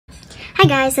Hi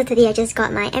guys, so today I just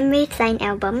got my mwave signed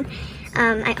album.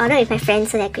 I ordered with my friends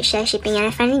so that I could share shipping and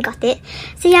I finally got it.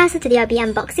 So yeah, so today I'll be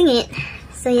unboxing it.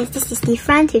 So yes, this is the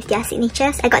front with their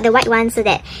signatures. I got the white one so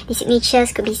that the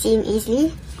signatures could be seen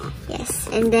easily. Yes,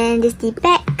 and then this is the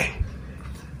back.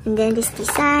 And then this is the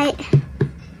side.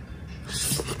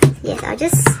 Yes, I'll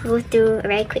just go through a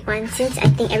very quick one since I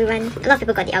think a lot of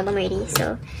people got the album already.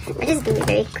 So I'll just do it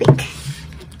very quick.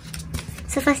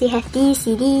 So first you have the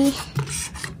CD.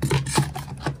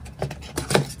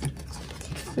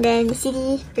 Then the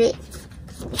CD plate,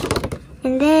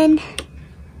 and then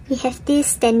we have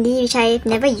this standee, which I've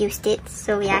never used it,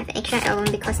 so we have an extra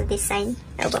album because of this signed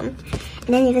album. And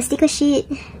then we have a sticker sheet,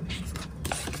 and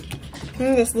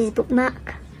then there's this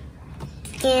bookmark.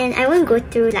 And I won't go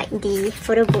through like the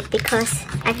photo book because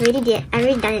I've already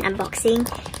done an unboxing.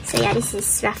 So yeah, this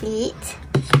is roughly it.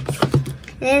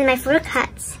 And then my photo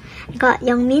cards, I got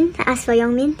Youngmin. I asked for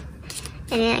Youngmin,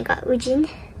 and then I got Woojin.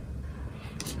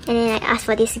 And then I asked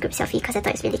for this group selfie because I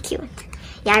thought it's really cute.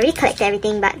 Yeah, I already collected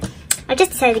everything, but I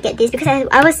just decided to get this because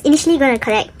I was initially going to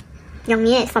collect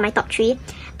Youngmin for my top 3.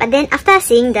 But then after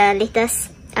seeing the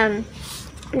latest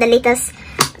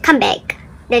comeback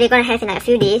that they're going to have in like a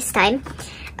few days time,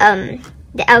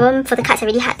 the album for the cards are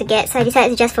really hard to get, so I decided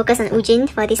to just focus on Woojin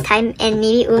for this time and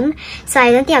maybe so I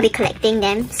don't think I'll be collecting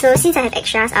them. So since I have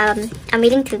extras, I'm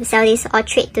willing to sell this or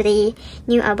trade to the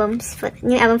new album for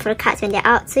the cards when they're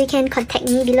out. So you can contact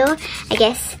me below, I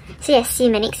guess. So yes, see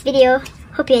you in my next video.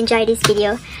 Hope you enjoyed this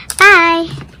video. Bye!